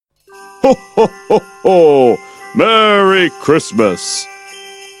Ho, ho, ho, ho! Merry Christmas!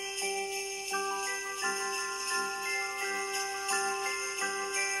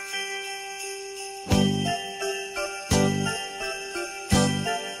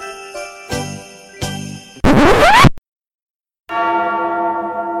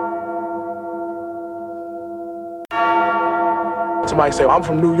 Somebody say, I'm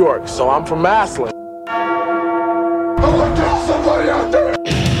from New York, so I'm from Maslin. I'm gonna tell somebody out there!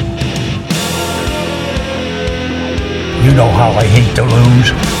 You know how I hate to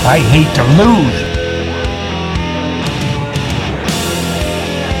lose. I hate to lose.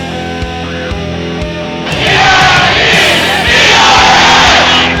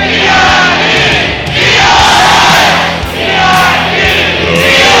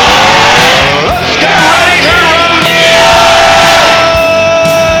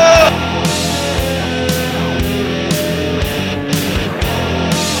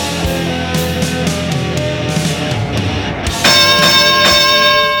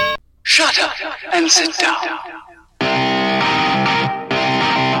 And sit down.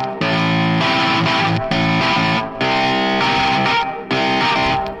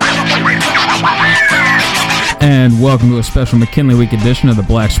 And welcome to a special McKinley Week edition of the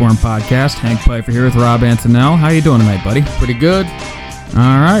Black Swarm Podcast. Hank Pfeiffer here with Rob Antonell. How you doing tonight, buddy? Pretty good.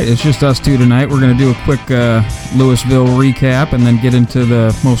 All right, it's just us two tonight. We're going to do a quick Louisville recap and then get into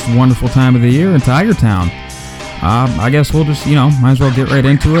the most wonderful time of the year in Tiger Town. I guess we'll just, might as well get right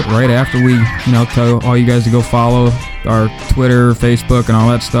into it right after we, tell all you guys to go follow our Twitter, Facebook, and all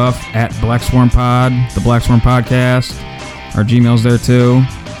that stuff at Black Swarm Pod, the Black Swarm Podcast. Our Gmail's there too.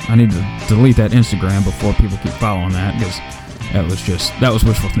 I need to delete that Instagram before people keep following that because that was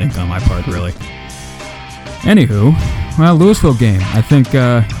wishful thinking on my part, really. Anywho, well, Louisville game. I think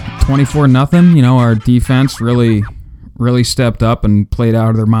 24-0. Our defense really stepped up and played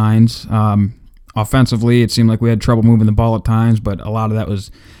out of their minds. Offensively, it seemed like we had trouble moving the ball at times, but a lot of that was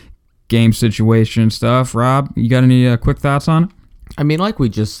game situation stuff. Rob, you got any quick thoughts on it? I mean, like we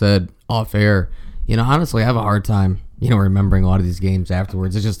just said off air, honestly, I have a hard time, remembering a lot of these games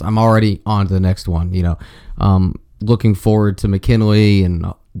afterwards. It's just I'm already on to the next one, looking forward to McKinley and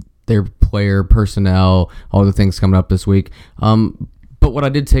their player personnel, all the things coming up this week. But what I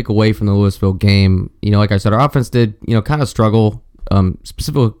did take away from the Louisville game, like I said, our offense did, kind of struggle.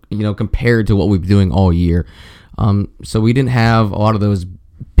 Specifically, compared to what we've been doing all year. So we didn't have a lot of those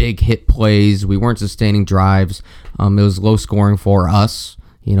big hit plays. We weren't sustaining drives. It was low scoring for us.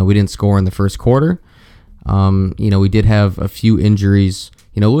 We didn't score in the first quarter. We did have a few injuries.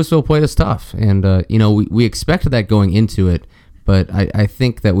 Louisville played us tough, and we expected that going into it. But I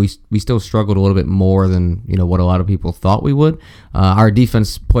think that we still struggled a little bit more than what a lot of people thought we would. Our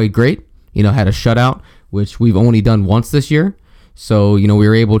defense played great. Had a shutout, which we've only done once this year. So, we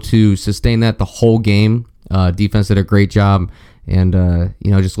were able to sustain that the whole game. Defense did a great job. And,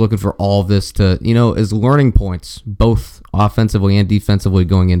 just looking for all of this to, as learning points, both offensively and defensively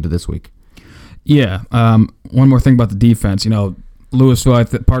going into this week. Yeah. One more thing about the defense. Louisville,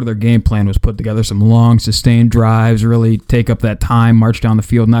 part of their game plan was put together some long, sustained drives, really take up that time, march down the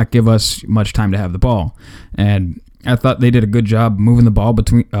field, not give us much time to have the ball. And I thought they did a good job moving the ball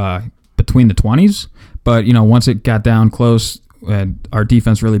between the 20s. But, once it got down close, and our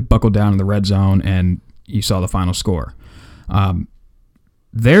defense really buckled down in the red zone, and you saw the final score.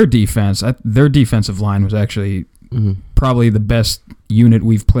 Their defensive line was actually probably the best unit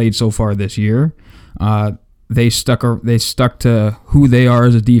we've played so far this year. They stuck to who they are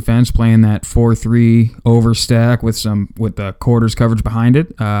as a defense, playing that 4-3 overstack with the quarters coverage behind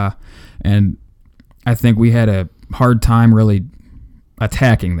it. And I think we had a hard time really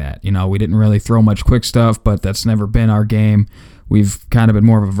attacking that. We didn't really throw much quick stuff, but that's never been our game. We've kind of been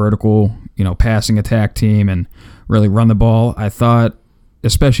more of a vertical, passing attack team and really run the ball. I thought,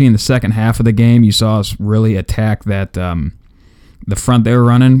 especially in the second half of the game, you saw us really attack that the front they were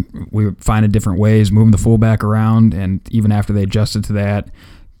running. We were finding different ways, moving the fullback around, and even after they adjusted to that,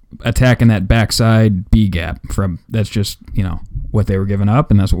 attacking that backside B gap. That's just, what they were giving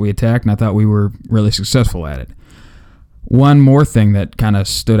up, and that's what we attacked, and I thought we were really successful at it. One more thing that kind of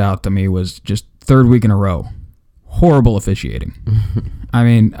stood out to me was just third week in a row. Horrible officiating. I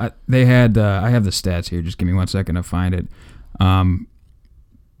mean, they had, I have the stats here. Just give me 1 second to find it.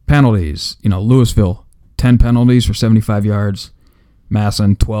 Penalties. Louisville, 10 penalties for 75 yards.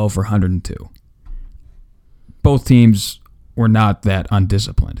 Maslin, 12 for 102. Both teams were not that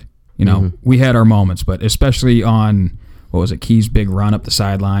undisciplined. We had our moments, but especially on, Key's big run up the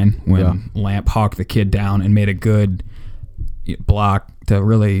sideline when Lamp hawked the kid down and made a good block to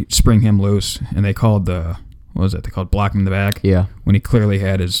really spring him loose, and they called they called blocking the back. Yeah. When he clearly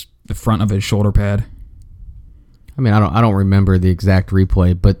had his the front of his shoulder pad. I mean, I don't remember the exact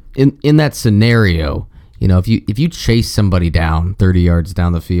replay, but in that scenario, you know, if you chase somebody down 30 yards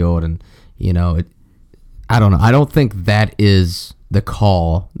down the field, and you know, I don't know. I don't think that is the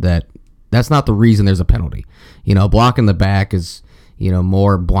call. That's not the reason there's a penalty. You know, blocking the back is, you know,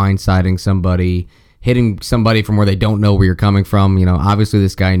 more blindsiding somebody, hitting somebody from where they don't know where you're coming from. You know, obviously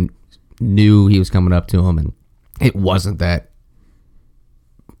this guy knew he was coming up to him, and it wasn't that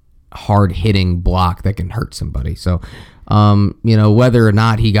hard hitting block that can hurt somebody. So, you know, whether or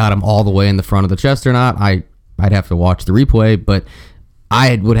not he got him all the way in the front of the chest or not, I'd have to watch the replay, but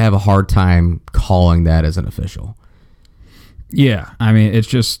I would have a hard time calling that as an official. Yeah, I mean, it's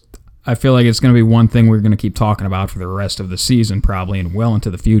just, I feel like it's going to be one thing we're going to keep talking about for the rest of the season, probably, and well into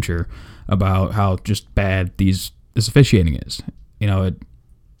the future, about how just bad this officiating is. You know,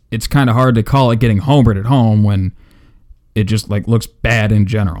 it's kind of hard to call it getting homered at home when it just like looks bad in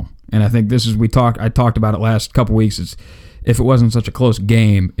general. And I think I talked about it last couple weeks. Is if it wasn't such a close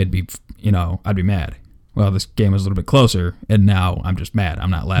game, it'd be, you know, I'd be mad. Well, this game was a little bit closer, and now I'm just mad. I'm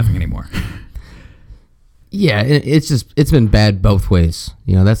not laughing anymore. Yeah, it's been bad both ways.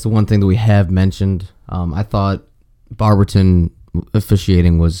 You know, that's the one thing that we have mentioned. I thought Barberton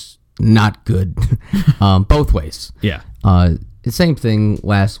officiating was not good both ways. Yeah. The same thing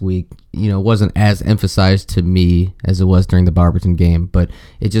last week. You know, wasn't as emphasized to me as it was during the Barberton game, but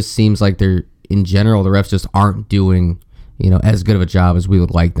it just seems like in general, the refs just aren't doing, you know, as good of a job as we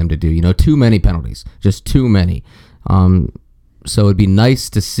would like them to do. You know, too many penalties, just too many. So it'd be nice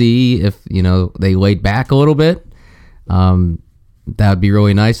to see if, you know, they laid back a little bit. That would be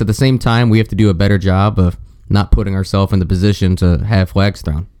really nice. At the same time, we have to do a better job of not putting ourselves in the position to have flags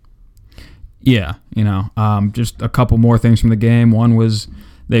thrown. Yeah, you know, just a couple more things from the game. One was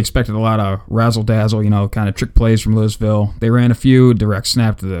they expected a lot of razzle-dazzle, you know, kind of trick plays from Louisville. They ran a few, direct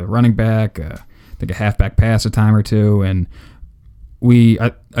snap to the running back, I think a halfback pass a time or two, and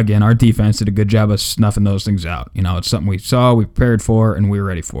again, our defense did a good job of snuffing those things out. You know, it's something we saw, we prepared for, and we were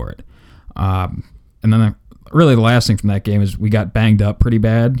ready for it. And then really the last thing from that game is we got banged up pretty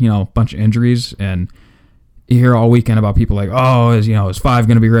bad, you know, a bunch of injuries, and you hear all weekend about people like, oh, is Five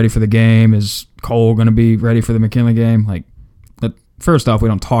going to be ready for the game? Is Cole going to be ready for the McKinley game? Like, first off, we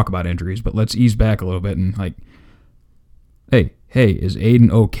don't talk about injuries, but let's ease back a little bit and like, hey, is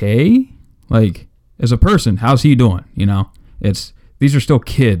Aiden okay? Like, as a person, how's he doing? You know, these are still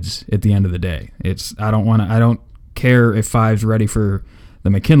kids at the end of the day. I don't care if Five's ready for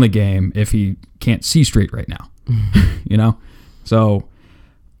the McKinley game if he can't see straight right now. You know? So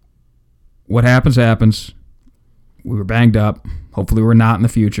what happens. We were banged up. Hopefully we're not in the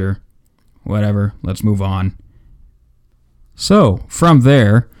future. Whatever. Let's move on. So, from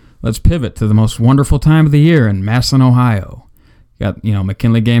there, let's pivot to the most wonderful time of the year in Massillon, Ohio. Got, you know,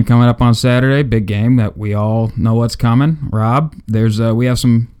 McKinley game coming up on Saturday, big game that we all know what's coming. Rob, we have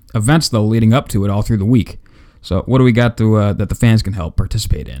some events, though, leading up to it all through the week. So, what do we got that the fans can help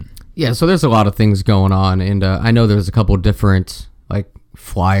participate in? Yeah, so there's a lot of things going on, and I know there's a couple different, like,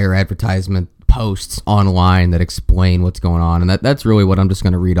 flyer advertisement posts online that explain what's going on, and that's really what I'm just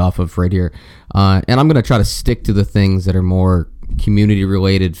going to read off of right here. And I'm going to try to stick to the things that are more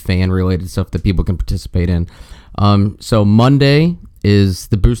community-related, fan-related stuff that people can participate in. So Monday is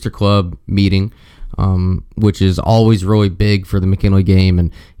the Booster Club meeting, which is always really big for the McKinley game,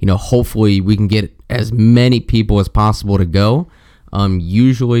 and you know, hopefully we can get as many people as possible to go.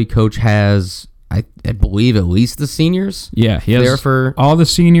 Usually, Coach has, I believe, at least the seniors. Yeah, he has there for all the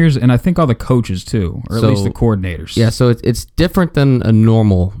seniors, and I think all the coaches too, or at least the coordinators. Yeah, so it's different than a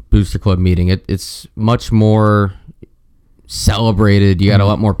normal Booster Club meeting. It's much more celebrated. You got a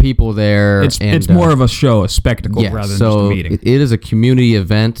lot more people there. It's more of a show, a spectacle, rather than just a meeting. It is a community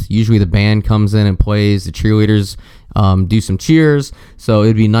event. Usually the band comes in and plays. The cheerleaders do some cheers. So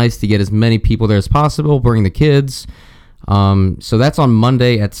it'd be nice to get as many people there as possible. Bring the kids. So that's on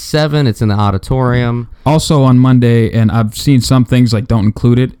Monday at 7. It's in the auditorium. Also on Monday, and I've seen some things like don't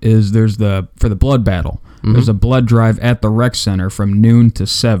include it, is for the blood battle. Mm-hmm. There's a blood drive at the rec center from noon to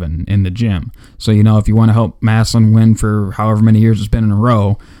 7 in the gym. So, you know, if you want to help Massillon win for however many years it's been in a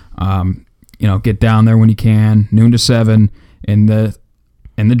row, you know, get down there when you can, noon to 7 in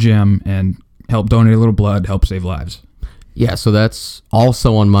the gym, and help donate a little blood, help save lives. Yeah, so that's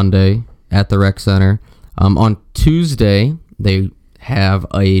also on Monday at the rec center. On Tuesday, they have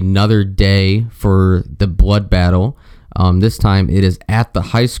another day for the blood battle. This time it is at the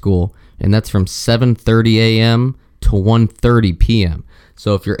high school, and that's from 7:30 a.m. to 1:30 p.m.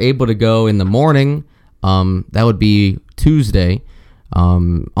 So if you're able to go in the morning, that would be Tuesday.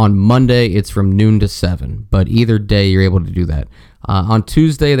 On Monday, it's from noon to 7, but either day you're able to do that. On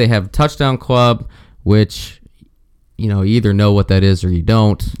Tuesday, they have Touchdown Club, which, you either know what that is or you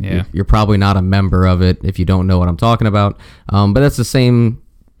don't. Yeah. You're probably not a member of it if you don't know what I'm talking about. But that's the same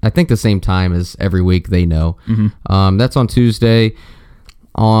time as every week they know. That's on Tuesday.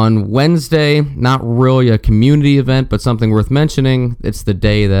 On Wednesday, not really a community event, but something worth mentioning. It's the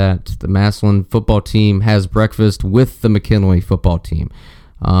day that the Massillon football team has breakfast with the McKinley football team.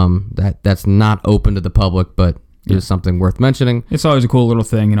 That's not open to the public, but is something worth mentioning. It's always a cool little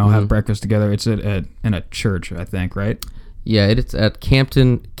thing, have breakfast together. It's in a church, I think, right? Yeah, it's at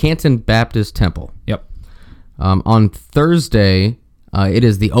Canton Baptist Temple. Yep. On Thursday, it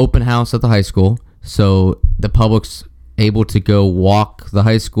is the open house at the high school, so the public's able to go walk the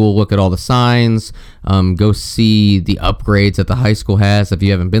high school, look at all the signs, go see the upgrades that the high school has if you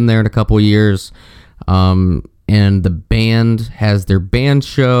haven't been there in a couple of years. And the band has their band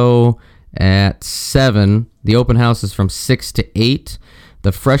show at 7. The open house is from 6 to 8.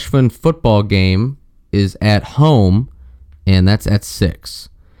 The freshman football game is at home, and that's at 6.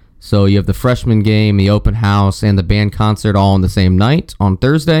 So you have the freshman game, the open house, and the band concert all on the same night on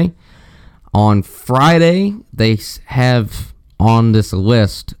Thursday. On Friday, they have on this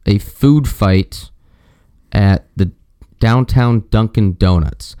list a food fight at the downtown Dunkin'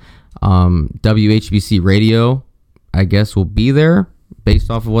 Donuts. WHBC Radio, I guess, will be there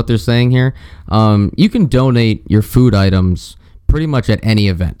based off of what they're saying here. You can donate your food items pretty much at any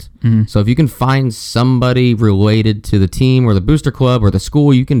event. So if you can find somebody related to the team or the Booster Club or the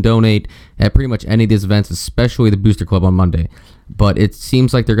school, you can donate at pretty much any of these events, especially the Booster Club on Monday. But it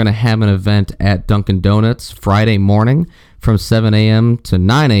seems like they're going to have an event at Dunkin' Donuts Friday from 7 a.m. to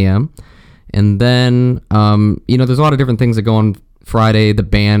 9 a.m. And then, there's a lot of different things that go on Friday. The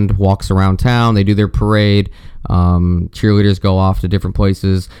band walks around town. They do their parade. Cheerleaders go off to different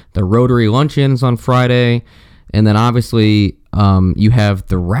places. The Rotary Luncheon's on Friday. And then, obviously, you have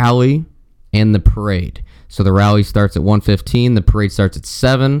the rally and the parade. So the rally starts at 1:15. The parade starts at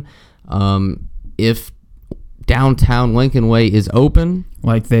 7. If downtown Lincoln Way is open,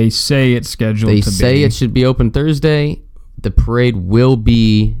 like they say it's scheduled to be. They say it should be open Thursday. The parade will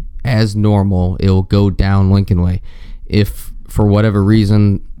be as normal. It will go down Lincoln Way. If for whatever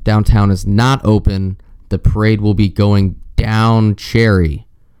reason downtown is not open, the parade will be going down Cherry.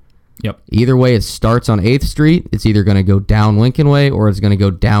 Yep. Either way, it starts on 8th Street. It's either going to go down Lincoln Way or it's going to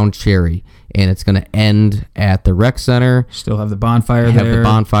go down Cherry. And it's going to end at the rec center. Still have the bonfire there. Have the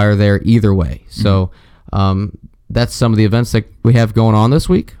bonfire there either way. So that's some of the events that we have going on this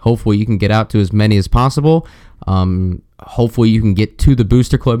week. Hopefully you can get out to as many as possible. Hopefully you can get to the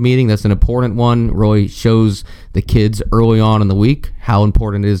Booster Club meeting. That's an important one. Really shows the kids early on in the week how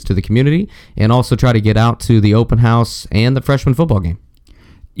important it is to the community. And also try to get out to the open house and the freshman football game.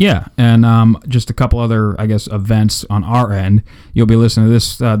 Yeah, and just a couple other, I guess, events on our end. You'll be listening to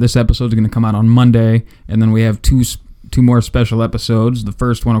this. This episode is going to come out on Monday, and then we have two more special episodes. The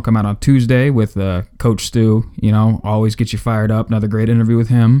first one will come out on Tuesday with Coach Stu. Always get you fired up. Another great interview with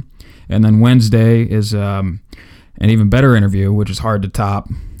him. And then Wednesday is an even better interview, which is hard to top.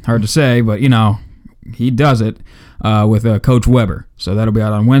 Hard to say, but, he does it with Coach Weber. So that'll be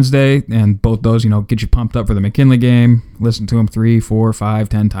out on Wednesday, and both those, get you pumped up for the McKinley game. Listen to them 3, 4, 5,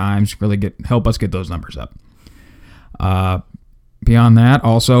 10 times. Really help us get those numbers up. Beyond that,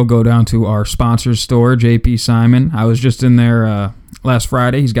 also go down to our sponsors store, JP Simon. I was just in there last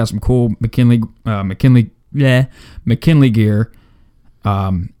Friday. He's got some cool McKinley gear.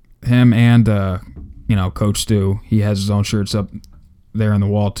 Him and Coach Stu. He has his own shirts up there on the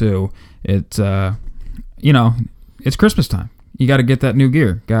wall too. It's it's Christmas time. You got to get that new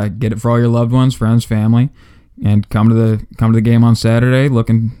gear. Got to get it for all your loved ones, friends, family, and come to the game on Saturday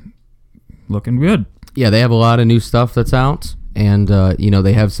looking good. Yeah, they have a lot of new stuff that's out, and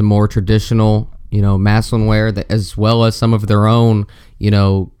they have some more traditional Massillon wear as well as some of their own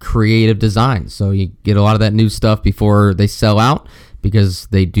creative designs. So you get a lot of that new stuff before they sell out, because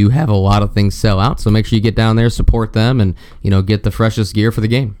they do have a lot of things sell out. So make sure you get down there, support them, and get the freshest gear for the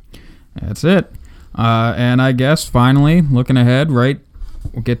game. That's it. And I guess finally, looking ahead, right,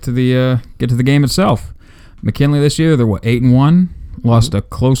 we'll get to the game itself. McKinley this year, they're 8-1. Lost a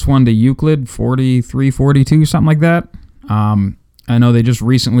close one to Euclid, 43-42, something like that. I know they just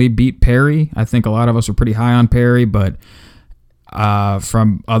recently beat Perry. I think a lot of us are pretty high on Perry, but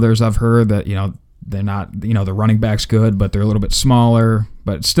from others I've heard that they're not, the running back's good, but they're a little bit smaller.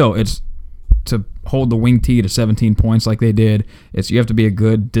 But still, it's to hold the wing tee to 17 points like they did. You have to be a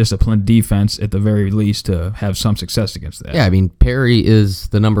good, disciplined defense at the very least to have some success against that. Yeah, I mean, Perry is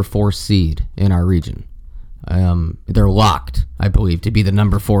the number 4 seed in our region. They're locked, I believe, to be the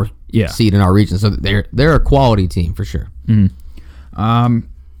number 4 seed in our region. So they're a quality team for sure. Mm-hmm.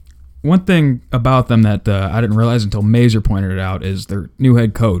 One thing about them that I didn't realize until Mazer pointed it out is their new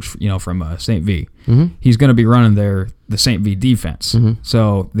head coach, from St. V. Mm-hmm. He's going to be running the St. V defense. Mm-hmm.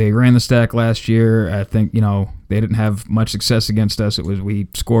 So they ran the stack last year. I think, they didn't have much success against us. We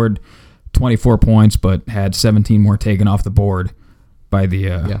scored 24 points, but had 17 more taken off the board by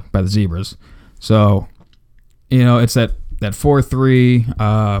the Zebras. So, it's that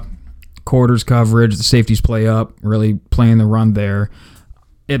 4-3 quarters coverage. The safeties play up, really playing the run there.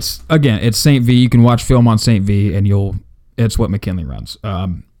 It's St. V. You can watch film on St. V, and it's what McKinley runs.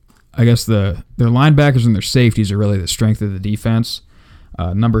 I guess their linebackers and their safeties are really the strength of the defense.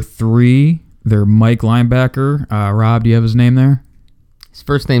 Number 3, their Mike linebacker. Rob, do you have his name there? His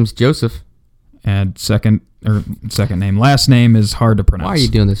first name's Joseph. And second name. Last name is hard to pronounce. Why are you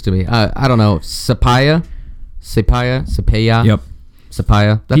doing this to me? I don't know. Sapaya? Yep.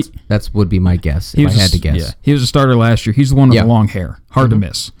 Sapaya. That's would be my guess if I had to guess. Yeah, he was a starter last year. He's the one with the long hair. Hard to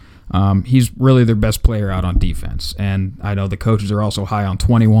miss. He's really their best player out on defense. And I know the coaches are also high on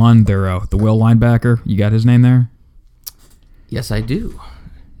 21. They're the Will linebacker. You got his name there? Yes, I do.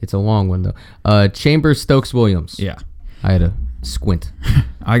 It's a long one, though. Chambers Stokes Williams. Yeah. I had a squint.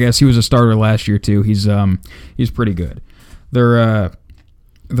 I guess he was a starter last year, too. He's pretty good. Their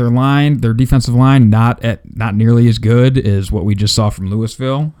defensive line, not nearly as good as what we just saw from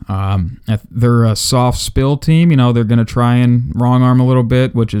Louisville. They're a soft spill team. They're going to try and wrong arm a little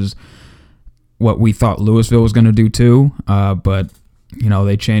bit, which is what we thought Louisville was going to do too. But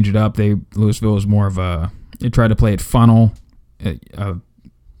they change it up. Louisville is more of they tried to play it funnel.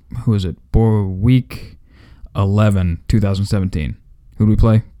 Who is it? Week 11, 2017. Who did we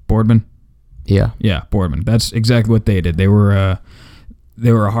play? Boardman. Yeah, Boardman. That's exactly what they did. They were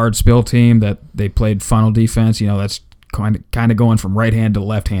a hard spill team that they played funnel defense. That's kind of going from right-handed to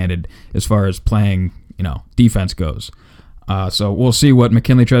left-handed as far as playing, defense goes. So we'll see what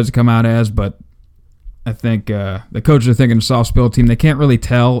McKinley tries to come out as, but I think the coaches are thinking a soft spill team. They can't really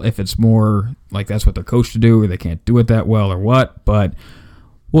tell if it's more like that's what they're coached to do or they can't do it that well or what, but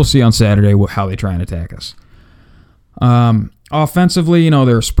we'll see on Saturday how they try and attack us. Offensively,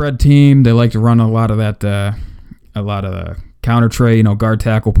 they're a spread team. They like to run a lot of counter tray, guard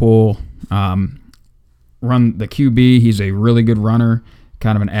tackle pull. Run the QB. He's a really good runner,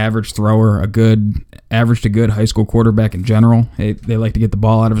 kind of an average thrower, a good average to good high school quarterback in general. They like to get the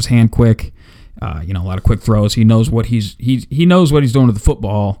ball out of his hand quick. A lot of quick throws. He knows what he knows what he's doing with the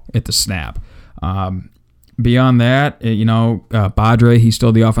football at the snap. Beyond that, Badre, he's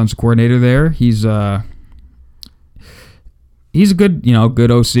still the offensive coordinator there. He's a good,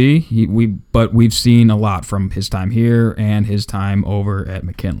 good OC. But we've seen a lot from his time here and his time over at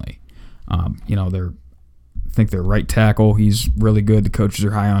McKinley. I think their right tackle, he's really good. The coaches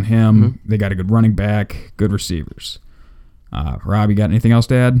are high on him. Mm-hmm. They got a good running back, good receivers. Rob, you got anything else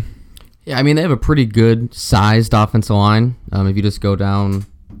to add? Yeah, they have a pretty good sized offensive line. If you just go down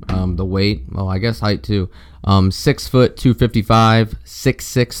the weight, well, I guess height too. 6 foot 255,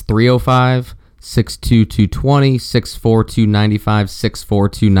 6'6", 305. 6'2", 220, 6'4", 295,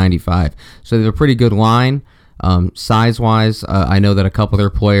 6'4", 295. So they have a pretty good line. Size-wise, I know that a couple of their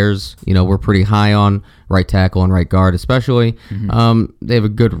players, we're pretty high on right tackle and right guard especially. Mm-hmm. They have a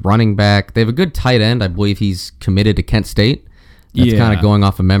good running back. They have a good tight end. I believe he's committed to Kent State. That's kind of going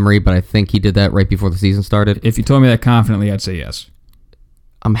off of memory, but I think he did that right before the season started. If you told me that confidently, I'd say yes.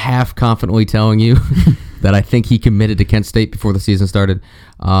 I'm half confidently telling you that I think he committed to Kent State before the season started.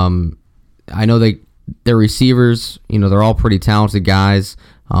 I know their receivers, they're all pretty talented guys.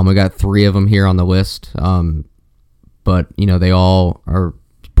 We got 3 of them here on the list. But, they all are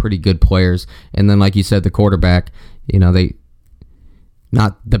pretty good players. And then, like you said, the quarterback, they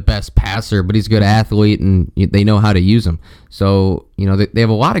not the best passer, but he's a good athlete, and they know how to use him. So, they have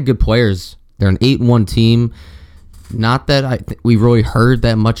a lot of good players. They're an 8-1 team. Not that we really heard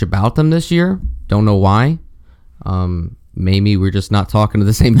that much about them this year. Don't know why. Maybe we're just not talking to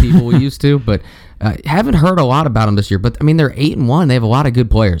the same people we used to, but haven't heard a lot about them this year. But they're 8-1. They have a lot of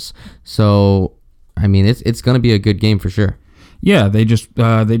good players. So, it's going to be a good game for sure. Yeah, they just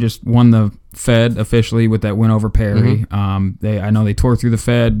won the Fed officially with that win over Perry. Mm-hmm. I know they tore through the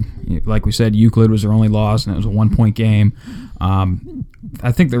Fed. Like we said, Euclid was their only loss, and it was a 1-point game.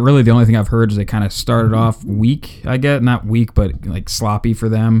 I think that really the only thing I've heard is they kind of started off weak. I get not weak, but like sloppy for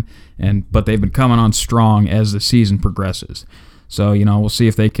them. But they've been coming on strong as the season progresses. So we'll see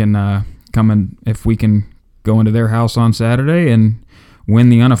if they can if we can go into their house on Saturday and win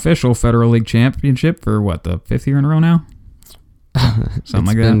the unofficial Federal League Championship for the 5th year in a row now. Something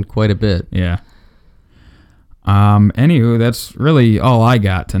like that. It's been quite a bit. Yeah. Anywho, that's really all I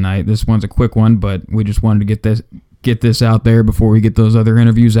got tonight. This one's a quick one, but we just wanted to get get this out there before we get those other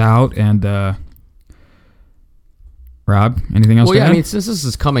interviews out. And Rob, anything else? Well, to yeah, add? I mean, since this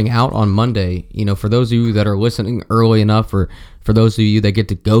is coming out on Monday, for those of you that are listening early enough, or for those of you that get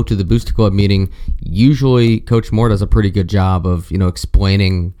to go to the Booster Club meeting, usually Coach Moore does a pretty good job of,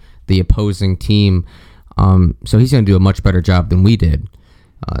 explaining the opposing team. So he's going to do a much better job than we did.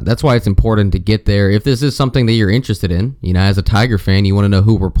 That's why it's important to get there. If this is something that you're interested in, as a Tiger fan, you want to know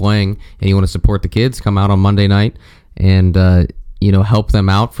who we're playing and you want to support the kids, come out on Monday night and, help them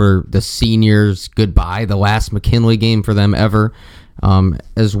out for the seniors goodbye, the last McKinley game for them ever,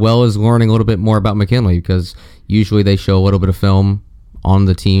 as well as learning a little bit more about McKinley, because usually they show a little bit of film on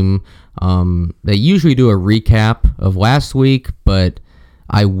the team. They usually do a recap of last week, but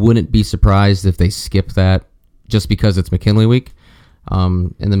I wouldn't be surprised if they skip that just because it's McKinley week.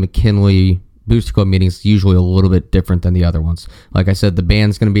 And the McKinley Booster Club meeting is usually a little bit different than the other ones. Like I said, the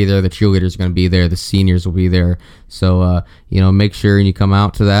band's going to be there, the cheerleaders are going to be there, the seniors will be there. So, make sure you come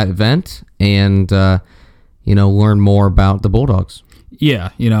out to that event and, learn more about the Bulldogs. Yeah,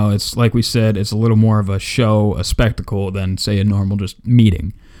 it's like we said, it's a little more of a show, a spectacle than, say, a normal just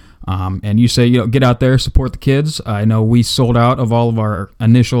meeting. And you say, get out there, support the kids. I know we sold out of all of our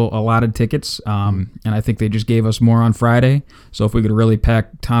initial allotted tickets, and I think they just gave us more on Friday. So if we could really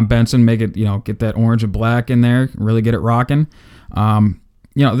pack Tom Benson, make it, get that orange and black in there, really get it rocking.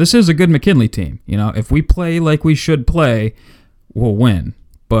 This is a good McKinley team. If we play like we should play, we'll win.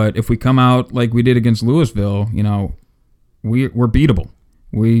 But if we come out like we did against Louisville, we're beatable.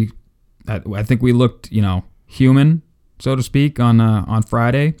 I think we looked, human, so to speak, on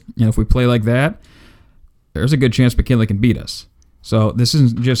Friday. And if we play like that, there's a good chance McKinley can beat us. So this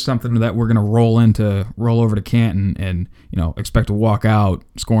isn't just something that we're going to roll over to Canton and expect to walk out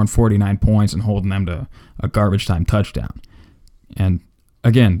scoring 49 points and holding them to a garbage time touchdown. And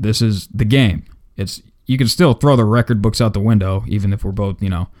again, this is the game. You can still throw the record books out the window, even if we're both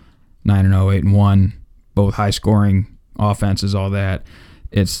 9-0, 8-1, both high scoring offenses, all that.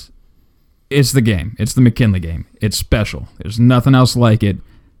 It's the game. It's the McKinley game. It's special. There's nothing else like it.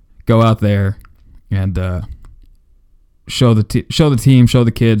 Go out there and show the team, show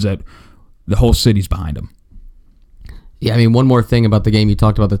the kids that the whole city's behind them. Yeah, I mean, one more thing about the game. You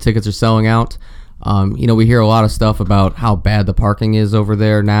talked about the tickets are selling out. We hear a lot of stuff about how bad the parking is over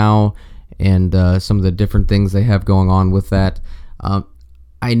there now and some of the different things they have going on with that.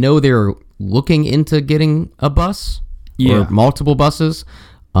 I know they're looking into getting a bus or multiple buses.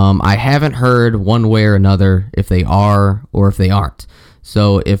 I haven't heard one way or another if they are or if they aren't.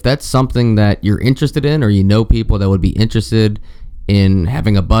 So if that's something that you're interested in, or people that would be interested in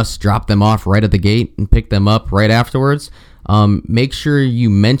having a bus drop them off right at the gate and pick them up right afterwards, make sure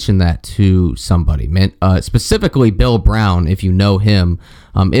you mention that to somebody, specifically Bill Brown if you know him.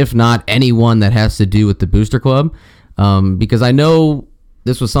 If not, anyone that has to do with the Booster Club, because I know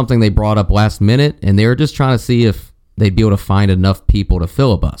this was something they brought up last minute, and they were just trying to see if they'd be able to find enough people to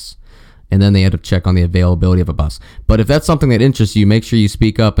fill a bus. And then they had to check on the availability of a bus. But if that's something that interests you, make sure you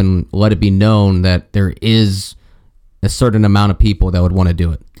speak up and let it be known that there is a certain amount of people that would want to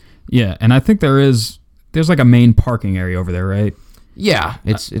do it. Yeah, and I think there's like a main parking area over there, right? Yeah,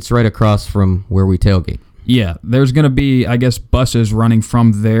 it's right across from where we tailgate. Yeah, there's going to be, I guess, buses running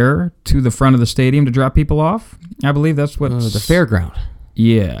from there to the front of the stadium to drop people off. I believe that's what... the fairground.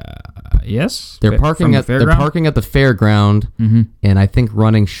 Yeah. Yes. They're parking at the fairground, and I think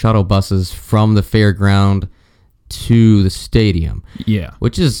running shuttle buses from the fairground to the stadium. Yeah.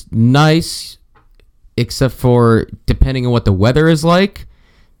 Which is nice, except for depending on what the weather is like,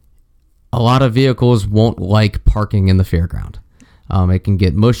 a lot of vehicles won't like parking in the fairground. It can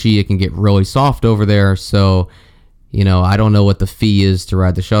get mushy, it can get really soft over there, so I don't know what the fee is to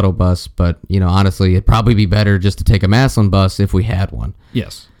ride the shuttle bus, but honestly, it'd probably be better just to take a Maslin bus if we had one.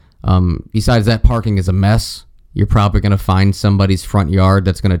 Yes. Besides that, parking is a mess. You're probably going to find somebody's front yard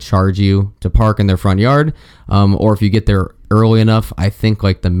that's going to charge you to park in their front yard. Or if you get there early enough, I think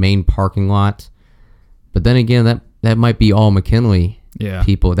like the main parking lot. But then again, that might be all McKinley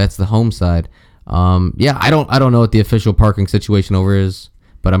people. That's the home side. I don't know what the official parking situation over is,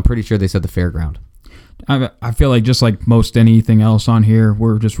 but I'm pretty sure they said the fairground. I feel like just like most anything else on here,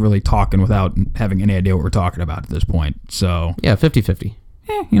 we're just really talking without having any idea what we're talking about at this point. So yeah, 50-50.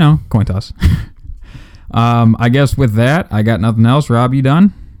 Coin toss. I guess with that, I got nothing else. Rob, you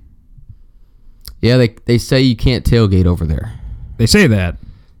done? Yeah, they say you can't tailgate over there. They say that,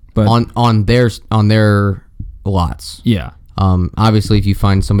 but on their lots. Yeah. Obviously, if you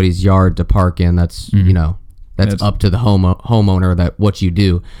find somebody's yard to park in, that's that's up to the homeowner that what you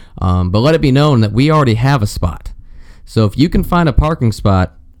do. But let it be known that we already have a spot. So if you can find a parking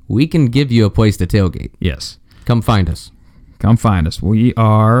spot, we can give you a place to tailgate. Yes. Come find us. Come find us. We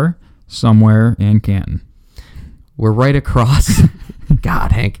are somewhere in Canton. We're right across.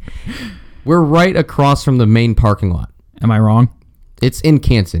 God, Hank. We're right across from the main parking lot. Am I wrong? It's in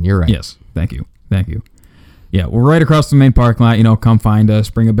Canton. You're right. Yes. Thank you. Yeah, we're right across the main parking lot. Come find us,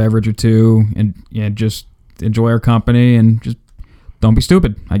 bring a beverage or two, and just enjoy our company, and just don't be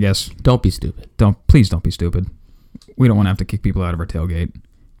stupid, I guess. Don't be stupid. Please don't be stupid. We don't want to have to kick people out of our tailgate.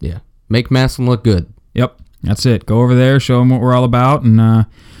 Yeah. Make Maslin look good. Yep. That's it. Go over there, show them what we're all about, and I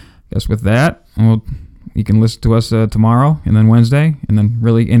guess with that, you can listen to us tomorrow, and then Wednesday, and then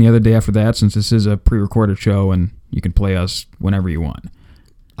really any other day after that, since this is a pre-recorded show, and you can play us whenever you want.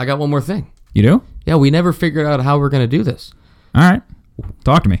 I got one more thing. You do? Yeah, we never figured out how we're going to do this. All right.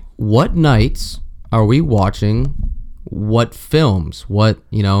 Talk to me. What nights are we watching what films? We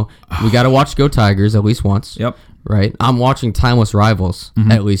got to watch Go Tigers at least once. Yep. Right? I'm watching Timeless Rivals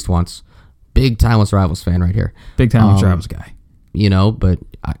at least once. Big Timeless Rivals fan right here. Big Timeless Rivals guy. But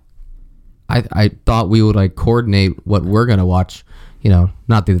I thought we would coordinate what we're going to watch.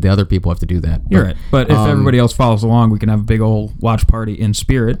 Not that the other people have to do that. You're right. But if everybody else follows along, we can have a big old watch party in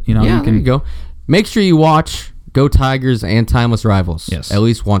spirit. There you go. Make sure you watch Go Tigers and Timeless Rivals. Yes. At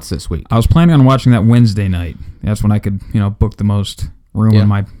least once this week. I was planning on watching that Wednesday night. That's when I could, book the most room in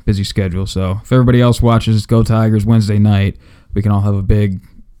my busy schedule. So if everybody else watches Go Tigers Wednesday night, we can all have a big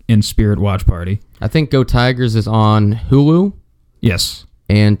in spirit watch party. I think Go Tigers is on Hulu. Yes.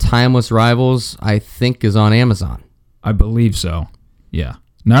 And Timeless Rivals, I think, is on Amazon. I believe so. Yeah.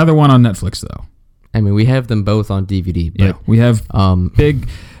 Neither one on Netflix, though. I mean, we have them both on DVD. But, yeah, we have big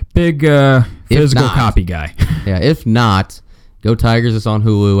physical copy guy. Yeah, if not, Go Tigers is on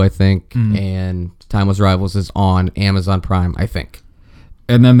Hulu, I think, and Timeless Rivals is on Amazon Prime, I think.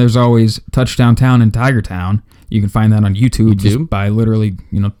 And then there's always Touchdown Town and Tiger Town. You can find that on YouTube, just by literally,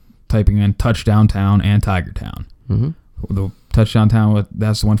 typing in Touchdown Town and Tiger Town. Mm-hmm. The Touchdown Town,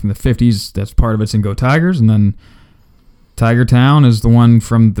 that's the one from the 50s. That's part of it's in Go Tigers, and then Tiger Town is the one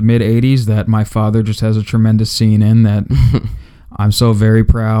from the mid-'80s that my father just has a tremendous scene in that I'm so very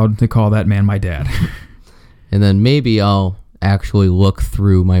proud to call that man my dad. And then maybe I'll actually look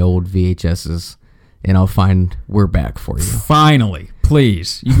through my old VHSs and I'll find We're Back for you. Finally,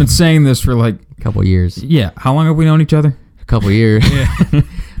 please. You've been saying this for a couple years. Yeah. How long have we known each other? A couple years.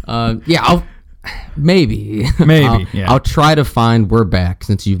 Yeah. I'll maybe. Yeah. I'll try to find We're Back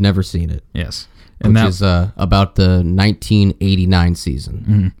since you've never seen it. Yes. And which is about the 1989 season.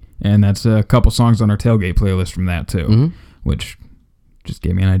 Mm-hmm. And that's a couple songs on our tailgate playlist from that, too, which just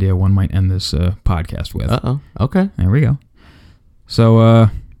gave me an idea one might end this podcast with. Uh-oh. Okay. There we go. So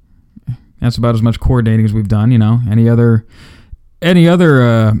that's about as much coordinating as we've done, Any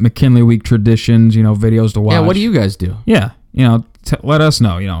other McKinley Week traditions, videos to watch? Yeah, what do you guys do? Yeah, let us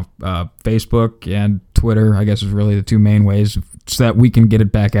know. Facebook and Twitter, I guess, is really the two main ways so that we can get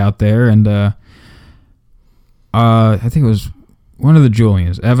it back out there. And I think it was one of the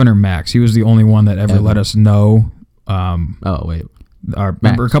Julians, Evan or Max. He was the only one that ever let us know. Oh wait,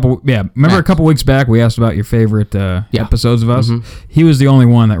 remember a couple weeks back we asked about your favorite episodes of us. Mm-hmm. He was the only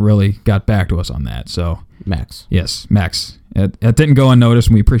one that really got back to us on that. So Max, yes, Max. It didn't go unnoticed,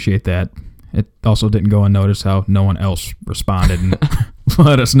 and we appreciate that. It also didn't go unnoticed how no one else responded and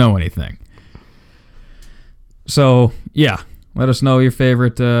let us know anything. So yeah, let us know your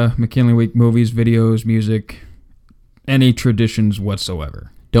favorite McKinley Week movies, videos, music, any traditions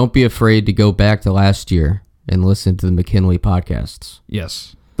whatsoever. Don't be afraid to go back to last year and listen to the McKinley podcasts.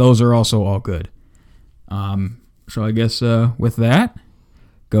 Yes, those are also all good. So I guess with that,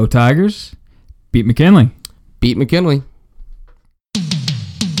 go Tigers, beat McKinley. Beat McKinley.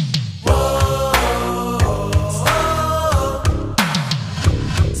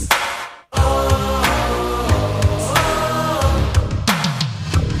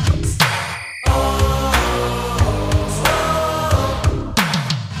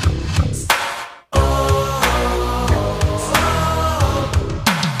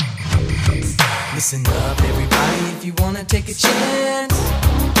 Listen up, everybody, if you wanna take a chance.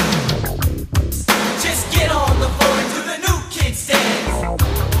 Just get on the floor and do the new kids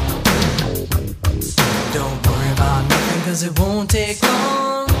dance. Don't worry about nothing, cause it won't take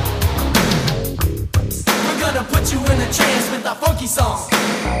long. We're gonna put you in a trance with our funky song.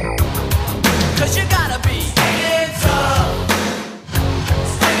 Cause you gotta be hanging tough.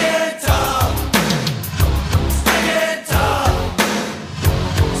 Hanging tough. Hanging tough.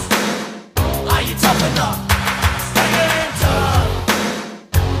 Are you tough enough? Hanging tough.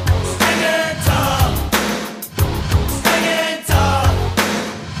 Hanging tough. Hanging tough.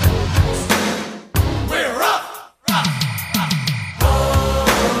 We're up.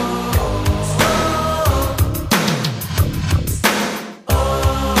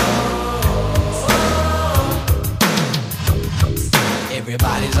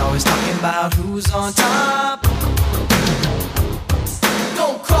 about who's on top.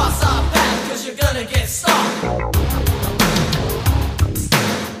 Don't cross our path, cause you're gonna get stopped.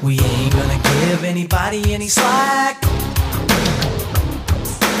 We ain't gonna give anybody any slack.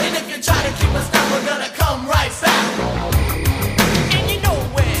 And if you try to keep us down, we're gonna come right back. And you know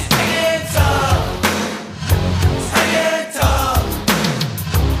we're hanging tough, hanging tough,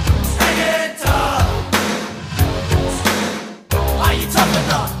 hanging tough. Are you tough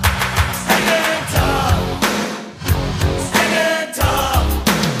enough? Hanging tough, hanging tough,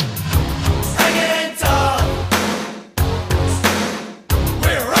 hanging tough.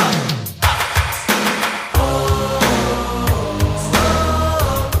 We're up.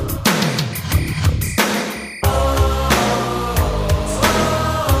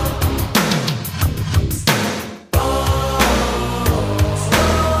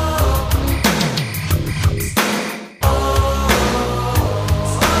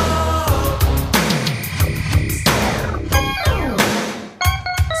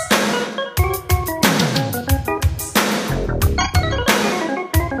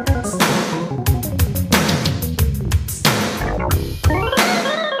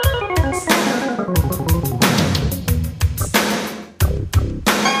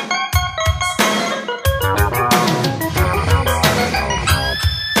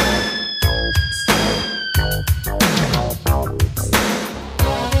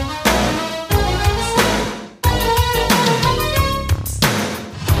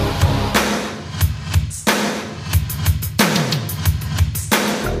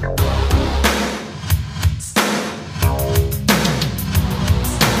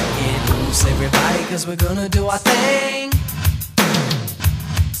 Get loose, everybody, cause we're gonna do our thing.